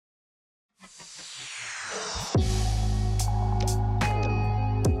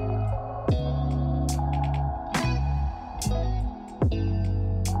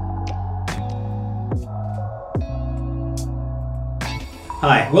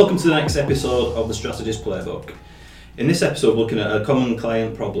Hi, welcome to the next episode of the Strategist Playbook. In this episode, we're looking at a common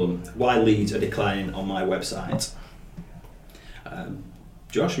client problem: why leads are declining on my website.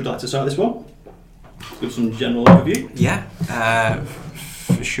 Josh, would you like to start this one? Give some general overview. Yeah,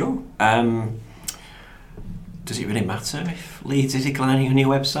 for sure. Does it really matter if leads are declining on your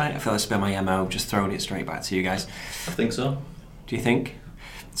website? I feel like I spent my MO just throwing it straight back to you guys. I think so. Do you think?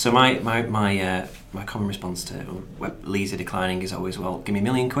 So my common response to leads are declining is always, well, give me £1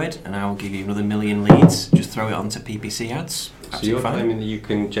 million and I'll give you another 1 million leads. Just throw it onto PPC ads. So you're claiming that you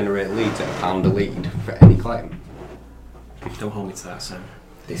can generate leads at £1 a lead for any client? Don't hold me to that, Sam.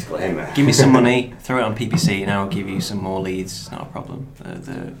 Disclaimer. Give me some money, throw it on PPC, and I'll give you some more leads. It's not a problem.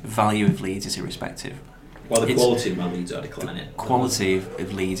 The value of leads is irrespective. Well, the quality of my leads are declining. Quality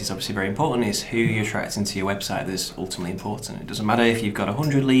of leads is obviously very important. It's who you're attracting to your website that's ultimately important. It doesn't matter if you've got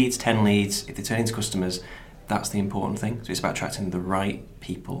 100 leads, 10 leads, if they turn into customers, that's the important thing. So it's about attracting the right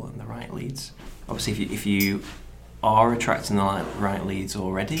people and the right leads. Obviously, if you are attracting the right leads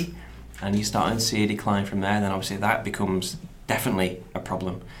already and you're starting to see a decline from there, then obviously that becomes definitely a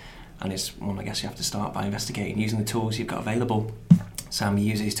problem. And it's one, I guess, you have to start by investigating, using the tools you've got available. Sam, you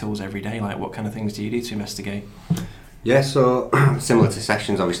use these tools every day. Like, what kind of things do you do to investigate? Yeah, so similar to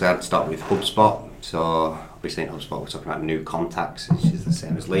Sessions, obviously I'd start with HubSpot. So obviously in HubSpot we're talking about new contacts, which is the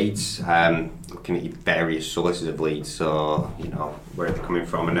same as leads. Looking at your various sources of leads, so where they're coming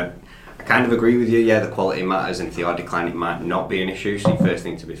from. And I kind of agree with you. Yeah, the quality matters, and if they are declining, it might not be an issue. So the first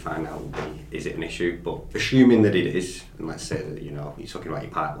thing to be find out would be, is it an issue? But assuming that it is, and let's say that you're talking about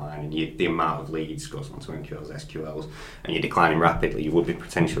your pipeline and the amount of leads goes onto MQLs, SQLs, and you're declining rapidly, you would be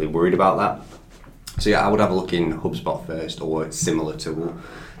potentially worried about that. So yeah, I would have a look in HubSpot first, or a similar tool,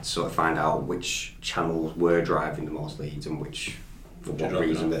 to sort of find out which channels were driving the most leads and which, for what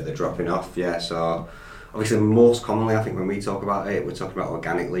reason, that they're dropping off. Yeah, so obviously most commonly, I think when we talk about it, we're talking about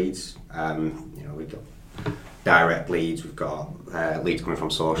organic leads. We've got direct leads, we've got leads coming from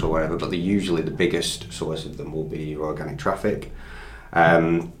social, whatever, but usually the biggest source of them will be your organic traffic.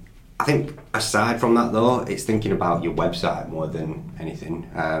 I think aside from that though, it's thinking about your website more than anything.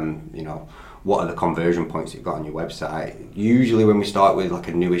 What are the conversion points you've got on your website? Usually when we start with like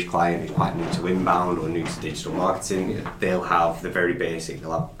a newish client who's quite new to inbound or new to digital marketing, they'll have the very basic,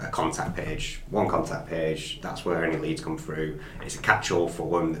 they'll have a contact page, one contact page, that's where any leads come through. It's a catch-all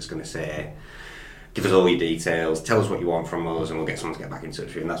form that's going to say, give us all your details, tell us what you want from us, and we'll get someone to get back in touch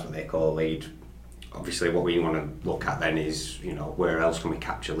with you, and that's what they call a lead. Obviously what we want to look at then is, where else can we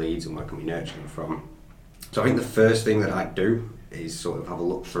capture leads and where can we nurture them from? So I think the first thing that I'd do is sort of have a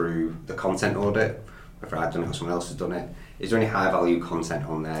look through the content audit, whether I've done it or someone else has done it. Is there any high value content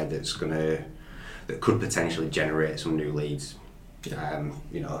on there that could potentially generate some new leads?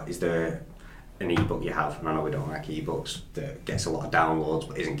 Is there an ebook you have, and I know we don't like ebooks, that gets a lot of downloads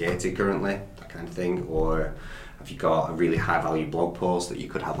but isn't gated currently, that kind of thing? Or have you got a really high value blog post that you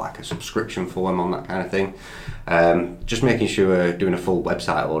could have like a subscription form on, that kind of thing? Just making sure, doing a full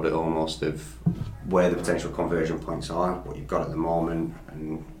website audit almost of where the potential conversion points are, what you've got at the moment,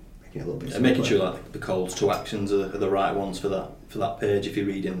 and making it a little bit simpler. Making sure that the calls to actions are the right ones for that page. If you're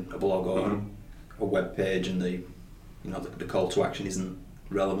reading a blog or a web page and the call to action isn't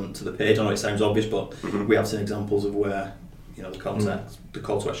relevant to the page. I know it sounds obvious, but we have seen examples of where the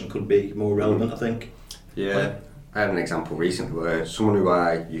call to action could be more relevant. I think. Yeah. I had an example recently where someone who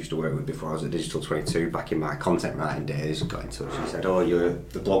I used to work with before I was at Digital 22, back in my content writing days, got in touch and said,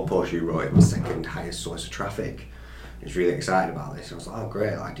 the blog post you wrote was second highest source of traffic. He was really excited about this. I was like, oh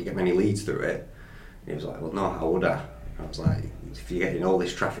great, do you get many leads through it? And he was like, well no, how would I? And I was like, if you're getting all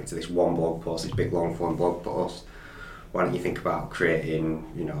this traffic to this one blog post, this big long form blog post, why don't you think about creating,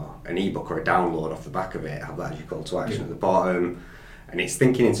 an ebook or a download off the back of it, have that as your call to action at the bottom. And it's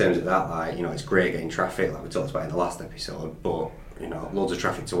thinking in terms of that, it's great getting traffic, like we talked about in the last episode, but, loads of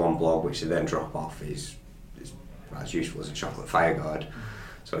traffic to one blog, which they then drop off, is as useful as a chocolate fire guard.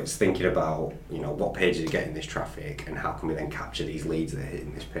 So it's thinking about, what pages are getting this traffic, and how can we then capture these leads that are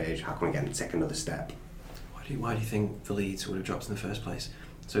hitting this page? How can we get them to take another step? Why do you think the leads would have dropped in the first place?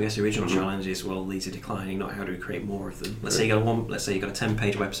 So I guess the original challenge is, leads are declining, not how do we create more of them. Let's say you got a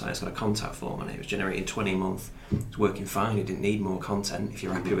 10-page website, it's got a contact form on it, it was generating 20 a month, it's working fine, you didn't need more content. If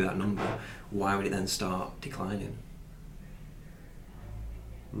you're happy with that number, why would it then start declining?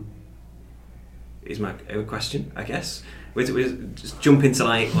 Is my question, I guess. We just jump into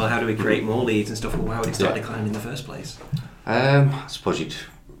how do we create more leads and stuff, but why would it start declining in the first place? I suppose you'd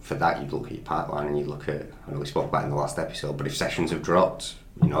look at your pipeline and you'd look at, I know we spoke about it in the last episode, but if sessions have dropped,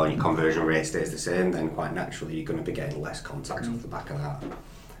 and your conversion rate stays the same, then quite naturally you're going to be getting less contacts off the back of that.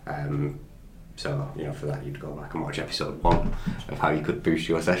 So, for that you'd go back and watch episode 1 of how you could boost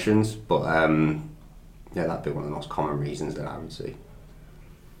your sessions. But that'd be one of the most common reasons that I would see.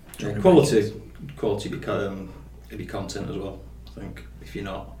 Quality be content as well. I think if you're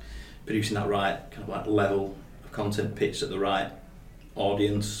not producing that right kind of like level of content pitched at the right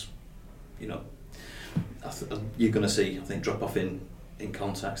audience, you're going to see, I think, drop off in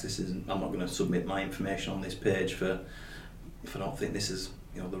contacts. I'm not going to submit my information on this page if I don't think this is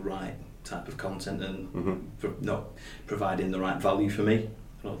the right type of content and not providing the right value for me.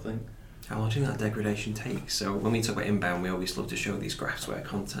 I don't think. How long do you think that degradation takes? So when we talk about inbound, we always love to show these graphs where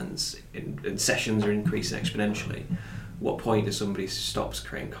contents and sessions are increasing exponentially. What point does somebody stops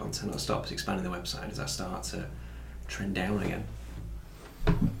creating content or stops expanding their website? Does that start to trend down again?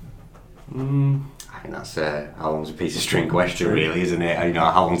 I think that's how long's a piece of string question, really, isn't it?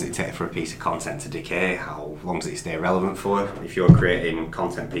 How long does it take for a piece of content to decay? How long does it stay relevant for? If you're creating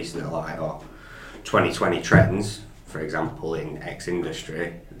content pieces that are like 2020 trends, for example, in X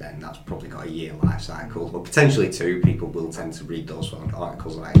industry, then that's probably got a year life cycle. Well, potentially 2. People will tend to read those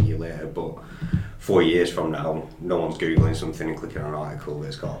articles like a year later, but 4 years from now, no one's Googling something and clicking on an article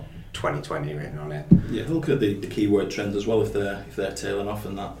that's got 2020 written on it. Yeah, look at the keyword trends as well. If they're tailing off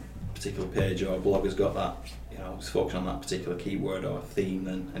and that particular page or blog has got that, it's focusing on that particular keyword or theme,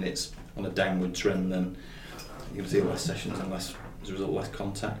 and it's on a downward trend, then you're going to see less sessions and less, as a result, less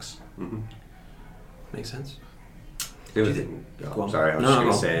contacts. Makes sense. The other thing, the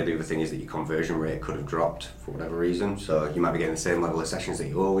other thing is that your conversion rate could have dropped for whatever reason. So you might be getting the same level of sessions that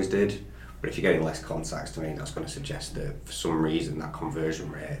you always did, but if you're getting less contacts, to me, that's going to suggest that for some reason that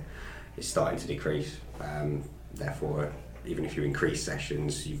conversion rate is starting to decrease. Therefore, even if you increase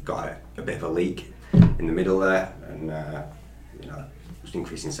sessions, you've got a bit of a leak in the middle there, and just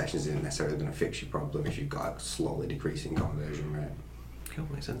increasing sessions isn't necessarily going to fix your problem if you've got a slowly decreasing conversion rate. Cool,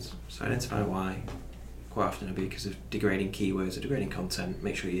 makes sense. So identify why. Quite often it'll be because of degrading keywords or degrading content.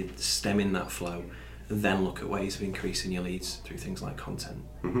 Make sure you're stemming that flow, and then look at ways of increasing your leads through things like content.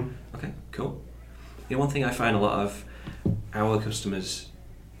 Okay, cool. One thing I find a lot of our customers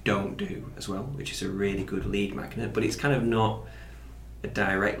don't do as well, which is a really good lead magnet, but it's kind of not a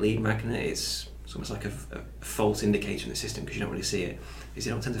direct lead magnet. It's almost like a false indicator in the system because you don't really see it. Is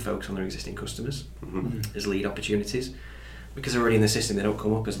they don't tend to focus on their existing customers as lead opportunities because they're already in the system. They don't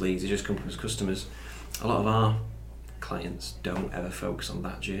come up as leads; they just come up as customers. A lot of our clients don't ever focus on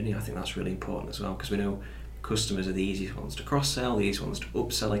that journey. I think that's really important as well because we know customers are the easiest ones to cross-sell, the easiest ones to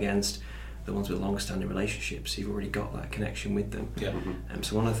upsell against, the ones with long-standing relationships. You've already got that connection with them. Yeah.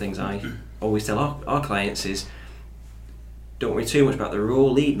 So one of the things I always tell our clients is don't worry too much about the raw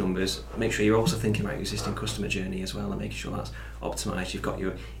lead numbers. Make sure you're also thinking about your existing customer journey as well and making sure that's optimised. You've got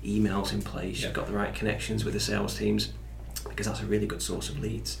your emails in place, you've got the right connections with the sales teams because that's a really good source of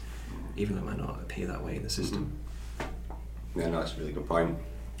leads, even though it might not appear that way in the system. Yeah, no, that's a really good point.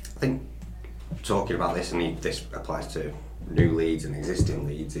 I think talking about this, and this applies to new leads and existing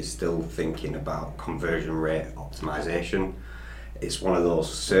leads, is still thinking about conversion rate optimization. It's one of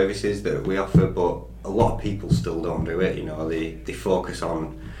those services that we offer, but a lot of people still don't do it. They focus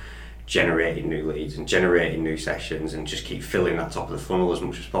on generating new leads and generating new sessions and just keep filling that top of the funnel as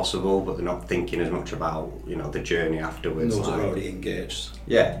much as possible, but they're not thinking as much about the journey afterwards. Those are already engaged.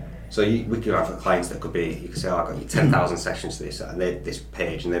 Yeah. So we could have clients that could be, you could say, I got you 10,000 sessions to this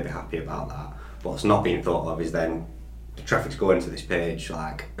page, and they'd be happy about that. But what's not being thought of is then the traffic's going to this page,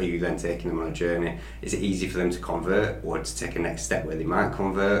 like, are you then taking them on a journey? Is it easy for them to convert or to take a next step where they might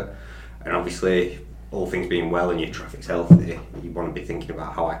convert? And obviously, all things being well and your traffic's healthy, you want to be thinking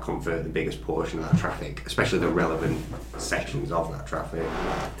about how I convert the biggest portion of that traffic, especially the relevant sections of that traffic.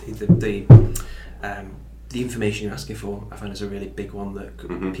 The information you're asking for, I find, is a really big one that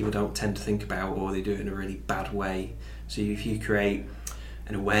people don't tend to think about, or they do it in a really bad way. So if you create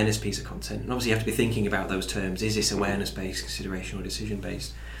an awareness piece of content, and obviously you have to be thinking about those terms. Is this awareness-based consideration or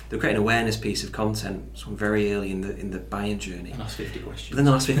decision-based? They'll create an awareness piece of content very early in the buying journey. Last 50 questions. But then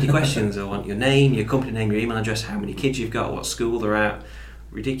the last 50 questions, I want your name, your company name, your email address, how many kids you've got, what school they're at.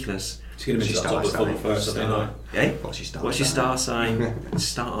 Ridiculous. It's going to be top of the funnel first, I know. What's your star sign?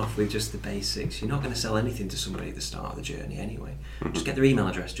 Start off with just the basics. You're not going to sell anything to somebody at the start of the journey anyway. Just get their email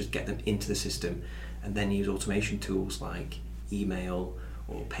address, just get them into the system, and then use automation tools like email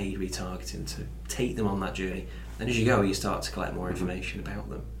or paid retargeting to take them on that journey. And as you go, you start to collect more information about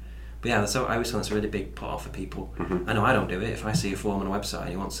them. But yeah, so I always find that's a really big put off for people. I know I don't do it. If I see a form on a website and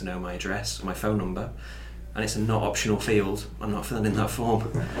he wants to know my address or my phone number, and it's a not optional field, I'm not filling in that form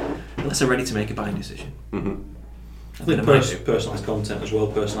unless they're ready to make a buying decision. I think personalised content as well,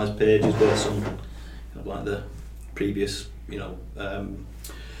 personalised pages based on like the previous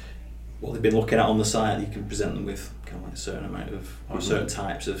what they've been looking at on the site. You can present them with kind of like a certain amount of, or certain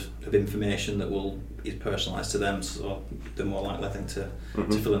types of information that is personalised to them, so they're more likely, I think, to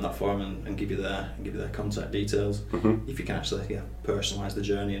fill in that form and give you their contact details. If you can actually personalise the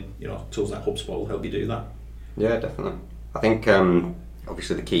journey, and tools like HubSpot will help you do that. Yeah, definitely. I think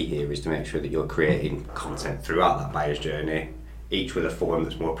obviously the key here is to make sure that you're creating content throughout that buyer's journey, each with a form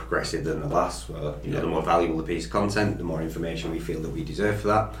that's more progressive than the last. So, the more valuable the piece of content, the more information we feel that we deserve for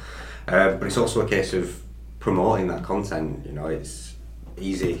that. But it's also a case of promoting that content. It's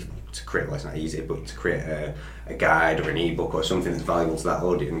easy to create, well, it's not easy, but to create a guide or an ebook or something that's valuable to that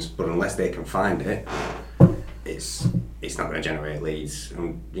audience, but unless they can find it, it's not going to generate leads.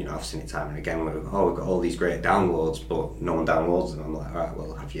 And I've seen it time and again where we've got all these great downloads, but no one downloads them. I'm like, alright,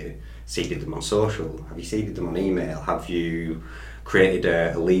 well, have you seeded them on social? Have you seeded them on email? Have you created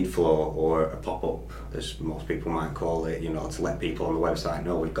a lead flow or a pop-up, as most people might call it, to let people on the website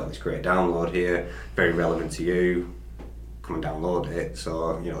know we've got this great download here, very relevant to you, come and download it.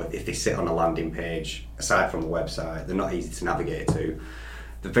 So, if they sit on a landing page, aside from the website, they're not easy to navigate to.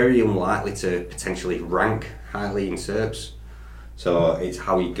 They're very unlikely to potentially rank highly in SERPs. So it's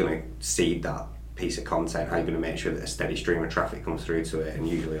how you're going to seed that piece of content, how you're going to make sure that a steady stream of traffic comes through to it. And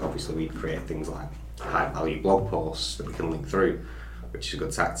usually, obviously, we create things like high-value blog posts that we can link through, which is a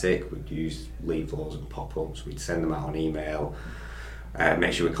good tactic. We'd use lead flows and pop-ups. We'd send them out on email.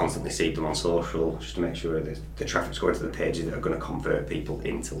 Make sure we constantly seed them on social, just to make sure that the traffic's going to the pages that are going to convert people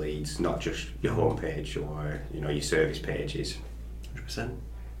into leads, not just your homepage or your service pages. 100%.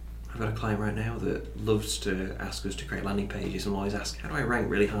 I've got a client right now that loves to ask us to create landing pages and always ask, how do I rank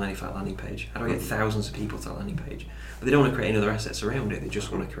really high for that landing page? How do I get thousands of people to that landing page? But they don't want to create any other assets around it, they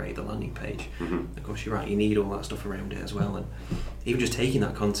just want to create the landing page. Of course, you're right, you need all that stuff around it as well. And even just taking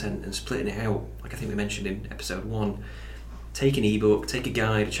that content and splitting it out, like I think we mentioned in episode 1, take an ebook, take a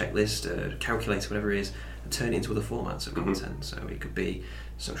guide, a checklist, a calculator, whatever it is, and turn it into other formats of content. So it could be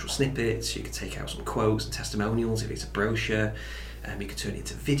social snippets, you could take out some quotes and testimonials if it's a brochure, you could turn it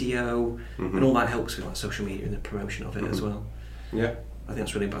into video, and all that helps with like social media and the promotion of it as well. Yeah, I think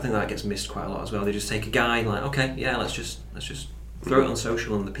that's really. I think that gets missed quite a lot as well. They just take a guide, like, okay, yeah, let's just throw it on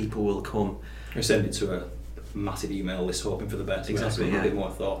social, and the people will come. Or send it to a massive email list, hoping for the best. Exactly, a bit more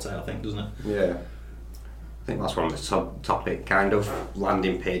thought out, I think, doesn't it? Yeah. I think that's one of the topic kind of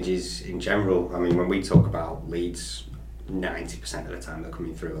landing pages in general. I mean, when we talk about leads, 90% of the time they're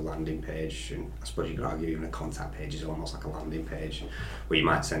coming through a landing page, and I suppose you could argue even a contact page is almost like a landing page where you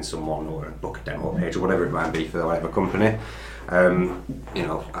might send someone or book a demo page or whatever it might be for whatever company.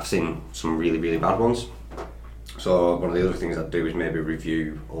 I've seen some really, really bad ones. So one of the other things I'd do is maybe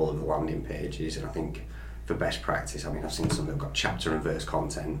review all of the landing pages, and I think for best practice, I mean, I've seen some that have got chapter and verse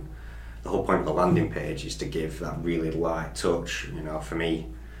content. The whole point of the landing page is to give that really light touch. For me,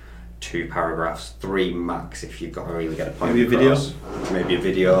 2 paragraphs, 3 max if you've got to really get a point across. Maybe a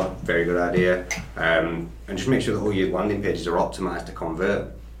video, very good idea. And just make sure that all your landing pages are optimised to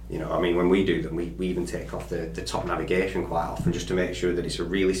convert. When we do them, we even take off the top navigation quite often just to make sure that it's a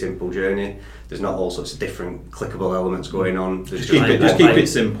really simple journey. There's not all sorts of different clickable elements going on. Just keep it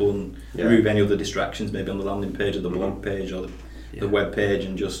simple and remove any other distractions, maybe on the landing page or the blog page or the web page,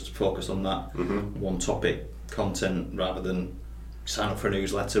 and just focus on that one topic content rather than sign up for a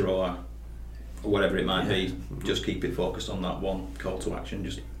newsletter or whatever it might be. Just keep it focused on that one call to action.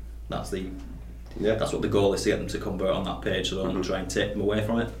 That's what the goal is, to get them to convert on that page, so don't try and take them away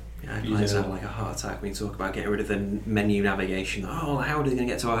from it. Yeah, clients have like a heart attack when you talk about getting rid of the menu navigation. Oh, how are they going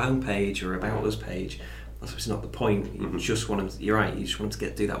to get to our homepage or about us page? That's obviously not the point. You just want them. You're right. You just want them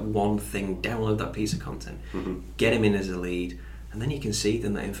to do that one thing, download that piece of content, get them in as a lead, and then you can see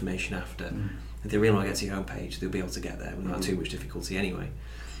them that information after. If they really want to get to your homepage, they'll be able to get there without too much difficulty anyway.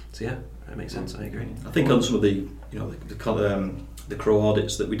 So yeah, that makes sense. I agree. I think on some of the the Crow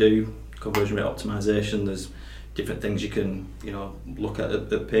audits that we do, conversion rate optimization, there's different things you can look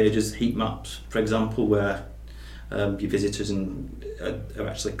at pages, heat maps, for example, where your visitors are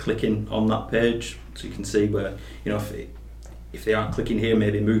actually clicking on that page, so you can see where if they aren't clicking here,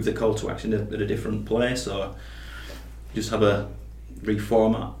 maybe move the call to action at a different place, or just have a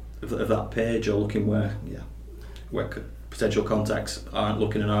reformat of that page, or looking where potential contacts aren't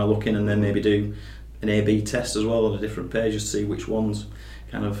looking and are looking, and then maybe do an A/B test as well on a different page to see which ones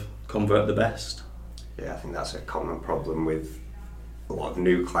kind of convert the best. Yeah, I think that's a common problem with a lot of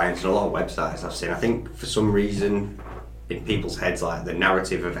new clients and a lot of websites I've seen. I think for some reason in people's heads, like, the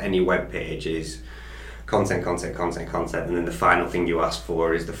narrative of any web page is content, and then the final thing you ask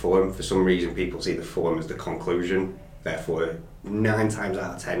for is the form. For some reason people see the form as the conclusion. Therefore, 9 times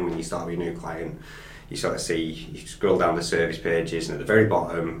out of 10 when you start with a new client, you sort of see, you scroll down the service pages, and at the very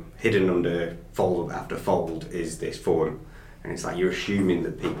bottom, hidden under fold after fold, is this form. And it's like you're assuming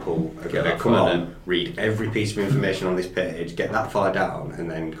that people are going to come on, read every piece of information on this page, get that far down, and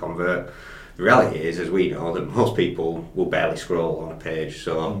then convert. The reality is, as we know, that most people will barely scroll on a page.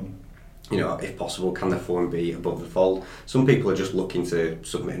 So, you know, if possible, can the form be above the fold? Some people are just looking to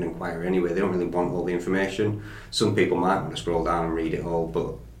submit an inquiry anyway. They don't really want all the information. Some people might want to scroll down and read it all,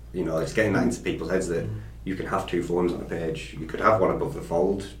 but, you know, it's getting that into people's heads that you can have two forms on a page. You could have one above the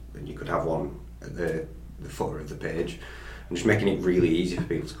fold, and you could have one at the footer of the page. And just making it really easy for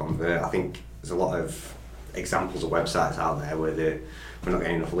people to convert. I think there's a lot of examples of websites out there where we're not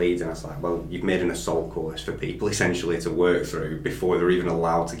getting enough leads, and it's like, well, you've made an assault course for people essentially to work through before they're even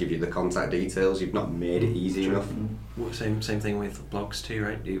allowed to give you the contact details. You've not made it easy enough. Well, same thing with blogs too,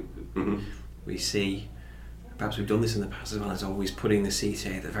 right? We see, perhaps we've done this in the past as well, as always putting the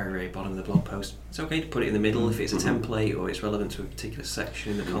CTA at the very, very bottom of the blog post. It's okay to put it in the middle if it's a template or it's relevant to a particular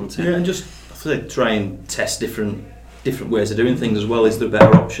section in the content. Yeah, and just try and test different ways of doing things as well. Is there a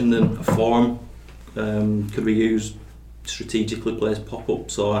better option than a form? Could we use strategically placed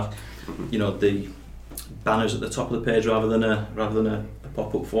pop-up, so you know, the banners at the top of the page rather than a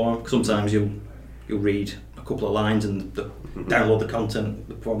pop-up form? Sometimes you'll read a couple of lines and download the content,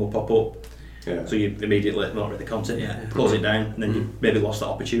 the form will pop up. Yeah. So you immediately not read the content yet, close it down, and then you maybe lost that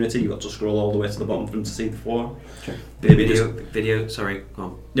opportunity. You've got to scroll all the way to the bottom for them to see the form. Sure. Video. Sorry, go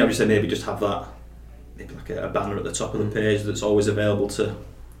on. Yeah, I'm just saying maybe just have that. Maybe like a banner at the top of the page that's always available for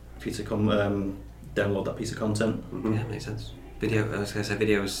you to come download that piece of content. Yeah, makes sense. Video, I was going to say,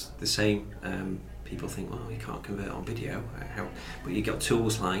 video is the same. People think, well, you can't convert on video. But you've got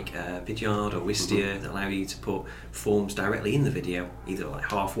tools like Vidyard or Wistia that allow you to put forms directly in the video, either like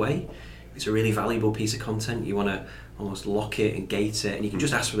halfway. If it's a really valuable piece of content, you want to almost lock it and gate it, and you can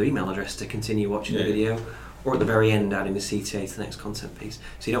just ask for their email address to continue watching the video, or at the very end adding the CTA to the next content piece.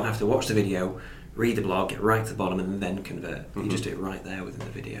 So you don't have to watch the video, read the blog, get right to the bottom, and then convert. You just do it right there within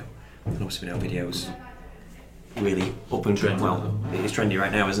the video. And obviously we know video's really up and trendy. Well, it's trendy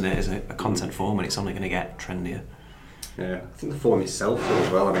right now, isn't it? As a content form, and it's only going to get trendier. Yeah, I think the form itself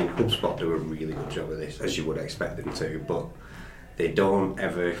as well. I mean, HubSpot do a really good job of this, as you would expect them to, but they don't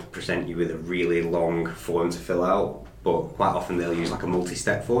ever present you with a really long form to fill out. But quite often they'll use like a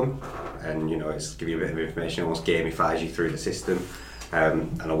multi-step form, and you know, it's give you a bit of information, almost gamifies you through the system. I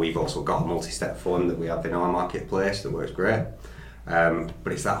know we've also got a multi-step form that we have in our marketplace that works great.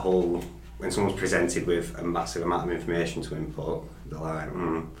 But it's that whole, when someone's presented with a massive amount of information to input, they're like,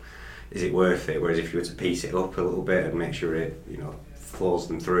 is it worth it? Whereas if you were to piece it up a little bit and make sure it, you know, flows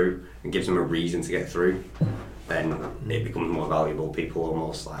them through and gives them a reason to get through, then it becomes more valuable. People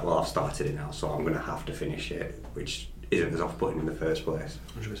almost like, well, I've started it now, so I'm going to have to finish it, which isn't as off-putting in the first place.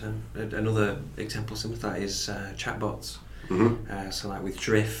 100%. Another example similar to that is chatbots. So like with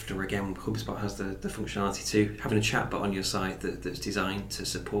Drift, or again HubSpot has the functionality too, having a chatbot on your site that's designed to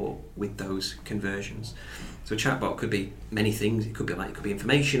support with those conversions. So a chatbot could be many things. It could be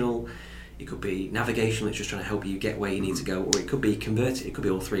informational, it could be navigational, it's just trying to help you get where you need to go, or it could be converted. It could be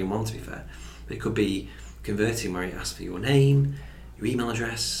all three in one, to be fair. But it could be converting, where it asks for your name, your email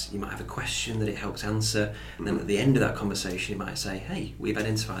address, you might have a question that it helps answer, and then at the end of that conversation it might say, hey, we've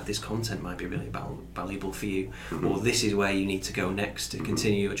identified this content might be really valuable for you, or this is where you need to go next to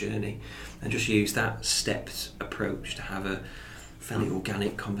continue your journey. And just use that stepped approach to have a fairly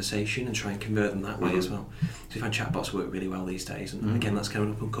organic conversation and try and convert them that way as well. So we find chatbots work really well these days, and again, that's kind of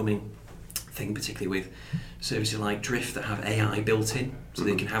an up and coming thing, particularly with services like Drift that have AI built in, so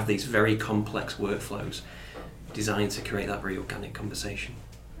they can have these very complex workflows designed to create that very organic conversation.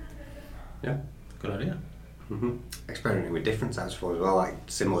 Yeah, good idea. Experimenting with different types of forms as well, like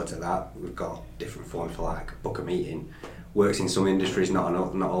similar to that, we've got different forms for like book a meeting. Works in some industries, not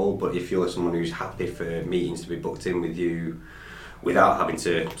all, but if you're someone who's happy for meetings to be booked in with you without having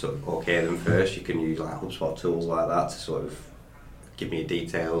to sort of okay them first, you can use like HubSpot tools like that to sort of give me your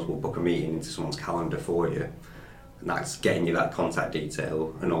details, we'll book a meeting into someone's calendar for you. And that's getting you that contact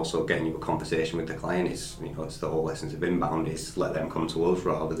detail and also getting you a conversation with the client. It's, you know, it's the whole essence of inbound, is let them come to us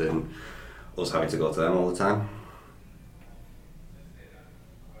rather than us having to go to them all the time.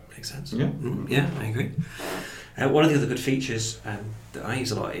 Makes sense. Yeah, yeah, I agree. One of the other good features that I use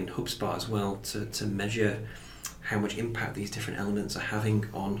a lot in HubSpot as well to measure how much impact these different elements are having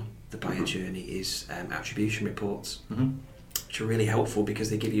on the buyer journey is attribution reports, which are really helpful because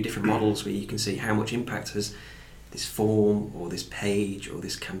they give you different models where you can see how much impact has this form or this page or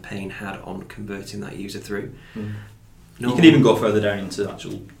this campaign had on converting that user through. You can even go further down into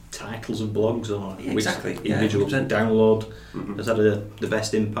actual titles of blogs or Exactly. which individual 100%. download has had the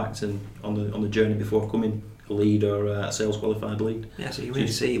best impact on the journey before becoming a lead or a sales qualified lead. Yeah, so you really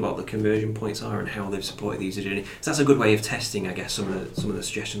see what the conversion points are and how they've supported the user journey. So that's a good way of testing, I guess, some of the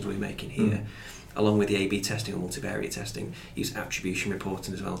suggestions we're making here. Along with the A/B testing or multivariate testing, use attribution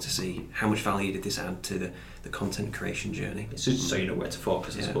reporting as well to see how much value did this add to the content creation journey. It's just so you know where to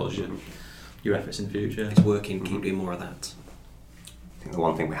focus, I suppose, your efforts in the future. It's working, keep doing more of that. I think the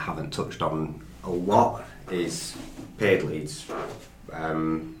one thing we haven't touched on a lot is paid leads.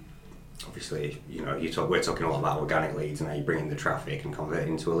 Obviously, we're talking a lot about organic leads and how you bring in the traffic and convert it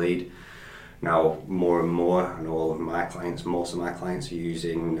into a lead. Now, more and more, I know most of my clients are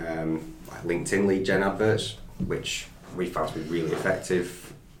using like LinkedIn lead gen adverts, which we found to be really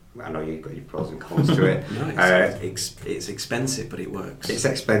effective. I know you've got your pros and cons to it. No, it's expensive, but it works. It's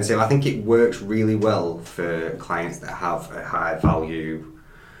expensive. I think it works really well for clients that have a high value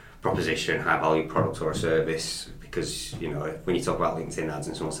proposition, high value product or a service, because when you talk about LinkedIn ads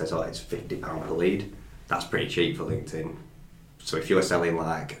and someone says, oh, it's £50 per lead, that's pretty cheap for LinkedIn. So if you're selling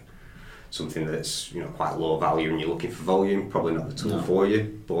like something that's quite low value and you're looking for volume, probably not the tool for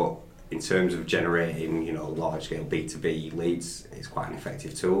you. But in terms of generating large scale B2B leads, it's quite an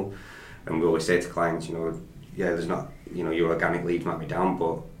effective tool. And we always say to clients, there's not your organic leads might be down,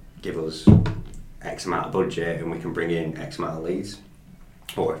 but give us X amount of budget and we can bring in X amount of leads,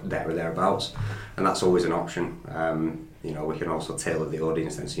 or there or thereabouts, and that's always an option. We can also tailor the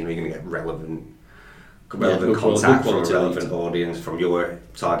audience then, so you're going to get relevant contact from a relevant audience from your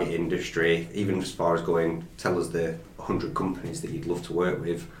target industry, even as far as going, tell us the 100 companies that you'd love to work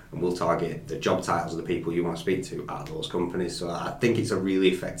with, and we'll target the job titles of the people you want to speak to at those companies. So I think it's a really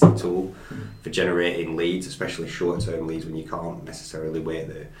effective tool for generating leads, especially short-term leads when you can't necessarily wait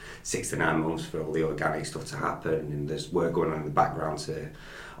the 6 to 9 months for all the organic stuff to happen, and there's work going on in the background to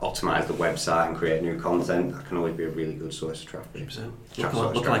optimise the website and create new content. That can always be a really good source of traffic. 100%.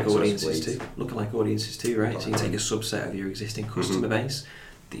 Lookalike audiences too, right? So you take a subset of your existing customer base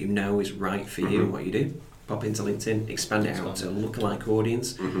that you know is right for you and what you do, pop into LinkedIn, expand it out to a lookalike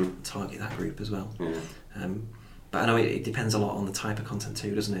audience, target that group as well. But I know it depends a lot on the type of content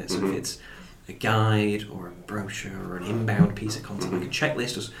too, doesn't it? So if it's a guide or a brochure or an inbound piece of content, like a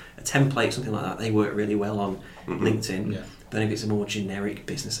checklist or a template, something like that, they work really well on LinkedIn. Yeah. Then if it's a more generic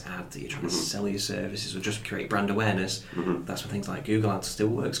business ad that you're trying to sell your services or just create brand awareness, that's where things like Google Ads still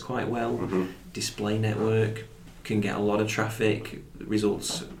works quite well. Display network can get a lot of traffic,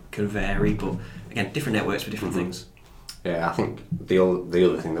 results can vary, but again, different networks for different things. Yeah, I think the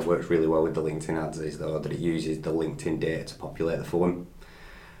other thing that works really well with the LinkedIn ads is though that it uses the LinkedIn data to populate the form.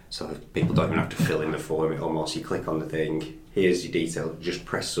 So people don't even have to fill in the form, it almost, you click on the thing, here's your detail, just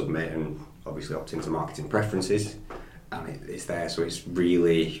press submit and obviously opt into marketing preferences. And it's there, so it's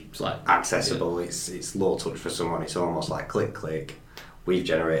really accessible. Yeah. It's low touch for someone. It's almost like click. We've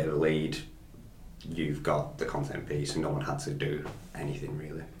generated a lead. You've got the content piece, and no one had to do anything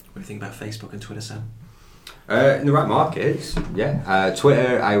really. What do you think about Facebook and Twitter, Sam? In the right markets, yeah.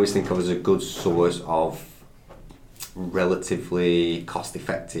 Twitter, I always think of as a good source of relatively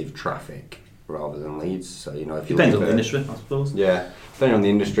cost-effective traffic rather than leads. So if you depends on the industry, I suppose. Yeah, depending on the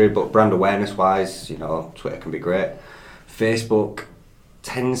industry, but brand awareness-wise, Twitter can be great. Facebook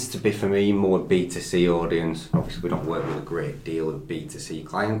tends to be, for me, more B2C audience. Obviously, we don't work with a great deal of B2C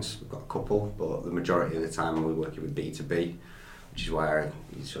clients. We've got a couple, but the majority of the time we're working with B2B, which is why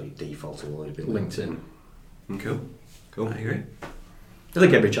your default will always be LinkedIn. Cool. I agree. I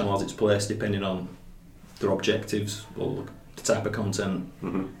think every channel has its place depending on their objectives or the type of content,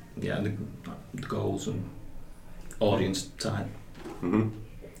 the goals and audience type.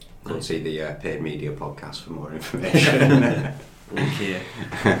 Go and see the Paid Media podcast for more information. Link here.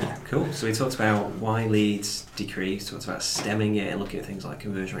 Cool. So we talked about why leads decrease, talked about stemming it and looking at things like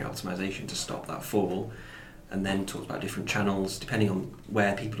conversion rate optimization to stop that fall, and then talked about different channels, depending on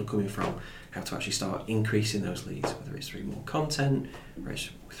where people are coming from, how to actually start increasing those leads, whether it's through more content, or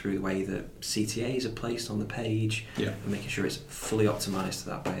it's through the way that CTAs are placed on the page, and making sure it's fully optimized to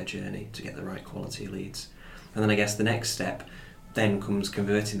that buyer journey to get the right quality leads. And then I guess the next step then comes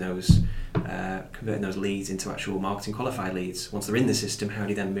converting those leads into actual marketing qualified leads. Once they're in the system, how do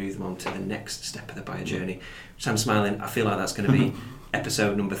you then move them on to the next step of the buyer journey? Which I'm smiling, I feel like that's going to be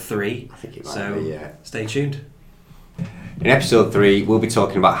episode number 3. I think it might be, yeah. Stay tuned. In episode 3, we'll be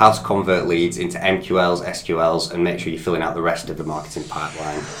talking about how to convert leads into MQLs, SQLs, and make sure you're filling out the rest of the marketing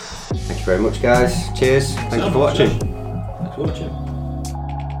pipeline. Thank you very much, guys. Cheers. Thank you for watching. Thanks for watching.